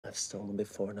I've stolen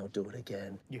before and I'll do it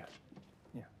again. Yeah.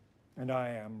 And I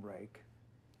am Rake.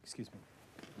 Excuse me.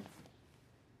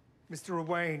 Mr.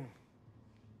 Owain,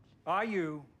 are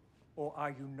you or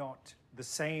are you not the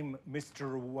same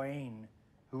Mr. Owain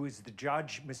who is the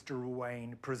judge, Mr.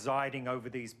 Owain, presiding over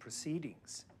these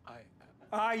proceedings?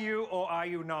 Are you or are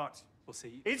you not? We'll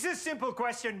see. It's a simple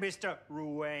question, Mr.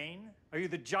 Owain. Are you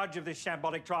the judge of this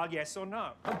shambolic trial, yes or no?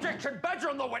 Objection! Badger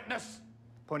on the witness!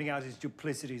 Pointing out his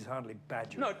duplicity is hardly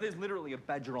badger. No, there's literally a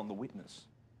badger on the witness.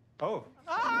 Oh.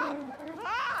 Oh,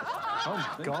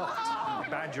 God.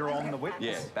 Badger on the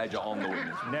witness? Yeah, badger on the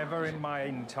witness. Never in my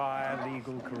entire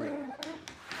legal career.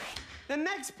 The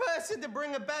next person to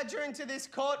bring a badger into this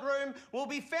courtroom will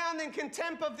be found in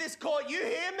contempt of this court. You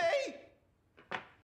hear me?